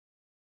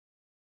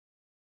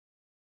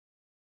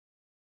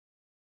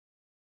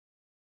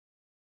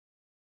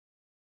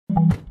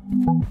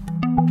A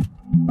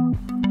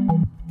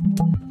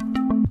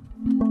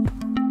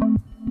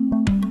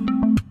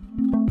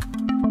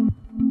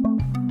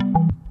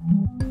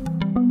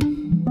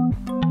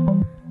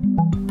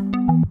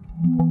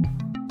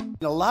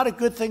lot of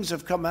good things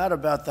have come out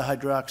about the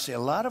hydroxy. A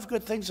lot of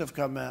good things have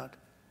come out.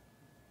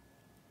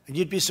 And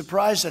you'd be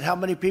surprised at how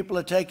many people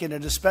are taking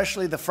it,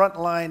 especially the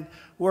frontline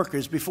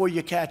workers, before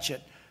you catch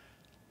it.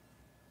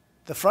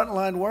 The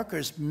frontline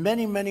workers,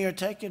 many, many are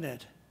taking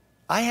it.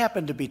 I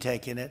happen to be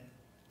taking it.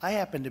 I'm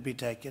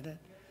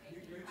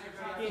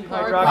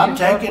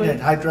taking it,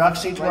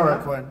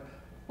 hydroxychloroquine.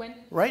 When?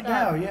 Right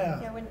now,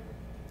 yeah.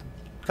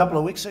 A couple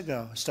of weeks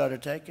ago, I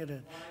started taking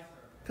it.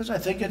 Because I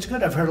think it's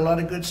good. I've heard a lot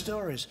of good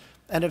stories.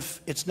 And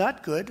if it's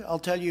not good, I'll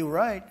tell you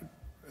right,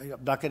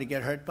 I'm not going to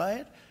get hurt by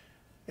it.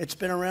 It's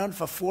been around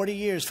for 40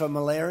 years for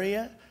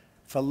malaria,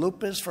 for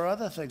lupus, for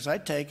other things. I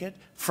take it.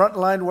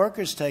 Frontline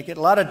workers take it.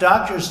 A lot of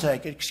doctors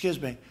take it.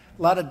 A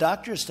lot of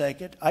doctors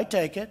take it. I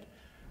take it.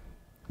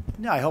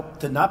 Now, I hope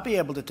to not be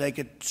able to take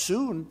it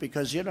soon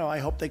because, I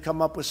hope they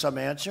come up with some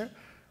answer.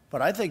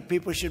 But I think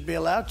people should be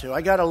allowed to.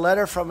 I got a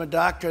letter from a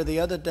doctor the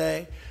other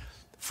day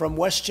from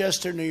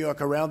Westchester, New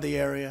York, around the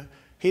area.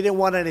 He didn't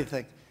want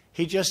anything.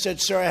 He just said,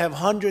 sir, I have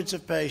hundreds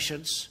of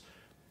patients,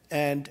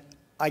 and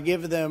I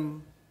give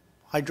them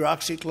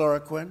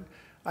hydroxychloroquine.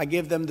 I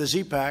give them the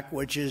Z-Pak,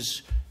 which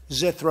is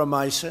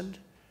zithromycin,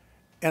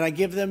 and I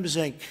give them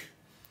zinc.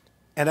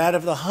 And out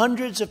of the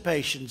hundreds of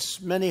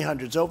patients, many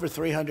hundreds, over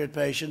 300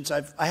 patients,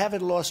 I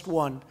haven't lost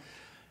one.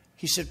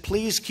 He said,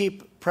 please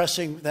keep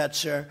pressing that,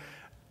 sir.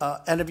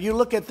 And if you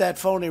look at that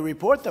phony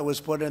report that was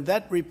put in,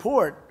 that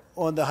report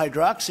on the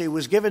hydroxy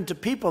was given to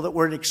people that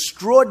were in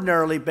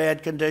extraordinarily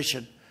bad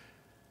condition.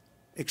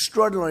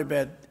 Extraordinarily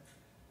bad.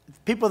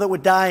 People that were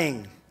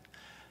dying.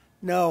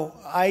 No,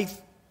 I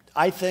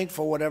think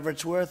for whatever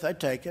it's worth, I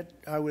take it.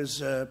 I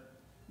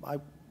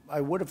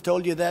would have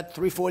told you that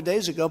 3-4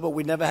 days ago, but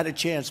we never had a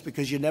chance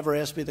because you never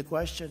asked me the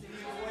question.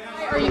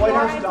 The White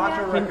House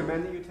doctor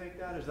recommended you take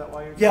that? Is that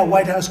why you're taking it? Yeah,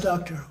 White House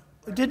doctor.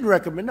 I didn't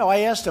recommend. No,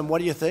 I asked him, what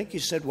do you think? He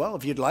said, well,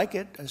 if you'd like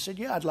it. I said,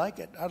 yeah, I'd like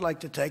it. I'd like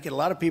to take it. A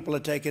lot of people are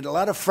taking it. A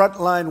lot of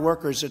frontline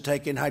workers are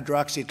taking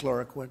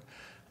hydroxychloroquine.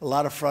 A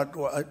lot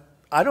of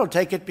I don't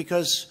take it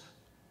because,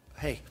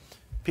 hey,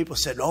 people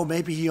said, oh,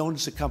 maybe he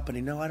owns the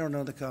company. No, I don't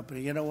own the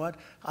company. You know what?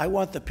 I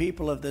want the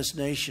people of this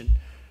nation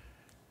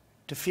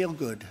to feel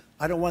good.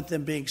 I don't want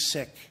them being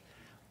sick.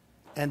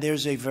 And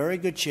there's a very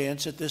good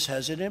chance that this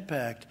has an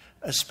impact,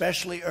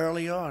 especially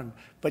early on.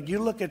 But you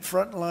look at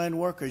frontline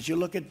workers, you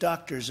look at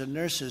doctors and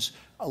nurses,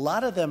 a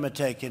lot of them are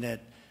taking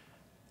it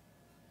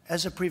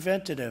as a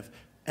preventative.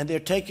 And they're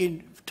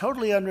taking,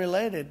 totally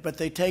unrelated, but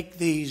they take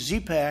the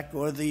Z-Pak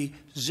or the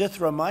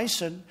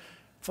zithromycin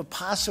for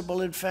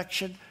possible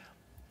infection.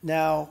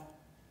 Now,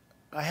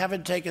 I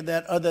haven't taken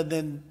that other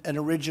than an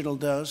original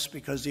dose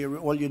because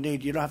all you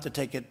need, you don't have to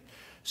take it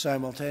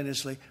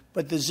simultaneously.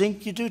 But the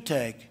zinc you do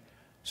take.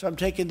 So I'm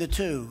taking the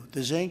two,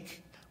 the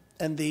zinc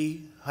and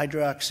the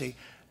hydroxy.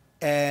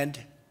 And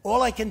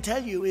all I can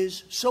tell you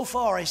is, so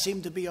far, I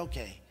seem to be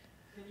okay.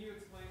 Can you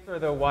explain, sir,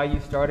 though, why you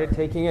started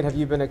taking it? Have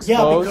you been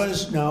exposed? Yeah,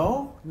 because,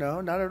 no,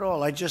 not at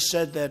all. I just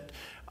said that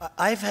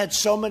I've had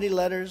so many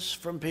letters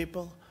from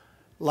people,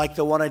 like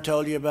the one I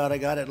told you about. I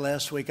got it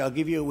last week. I'll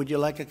give you, would you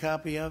like a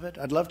copy of it?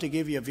 I'd love to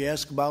give you, if you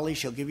ask Molly,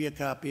 she'll give you a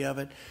copy of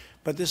it.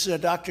 But this is a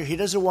doctor. He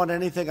doesn't want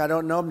anything. I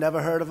don't know him,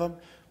 never heard of him.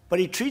 But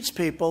he treats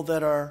people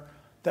that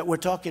we're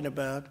talking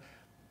about.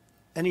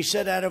 And he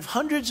said out of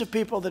hundreds of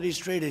people that he's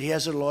treated, he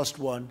hasn't lost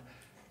one.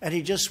 And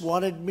he just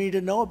wanted me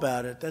to know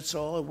about it. That's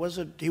all.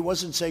 He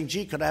wasn't saying,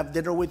 gee, could I have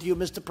dinner with you,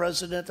 Mr.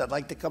 President? I'd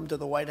like to come to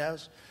the White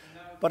House.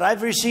 But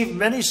I've received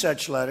many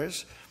such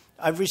letters.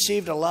 I've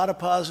received a lot of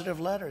positive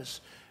letters.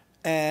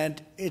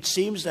 And it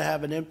seems to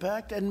have an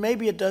impact. And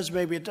maybe it does,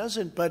 maybe it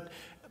doesn't. But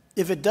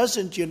if it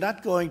doesn't, you're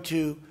not going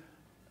to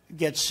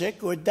get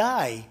sick or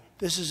die.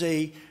 This is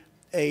a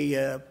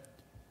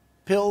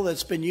pill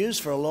that's been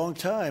used for a long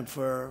time,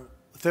 for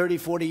 30,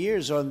 40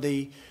 years on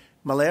the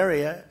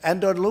malaria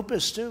and on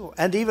lupus too,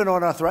 and even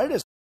on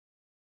arthritis.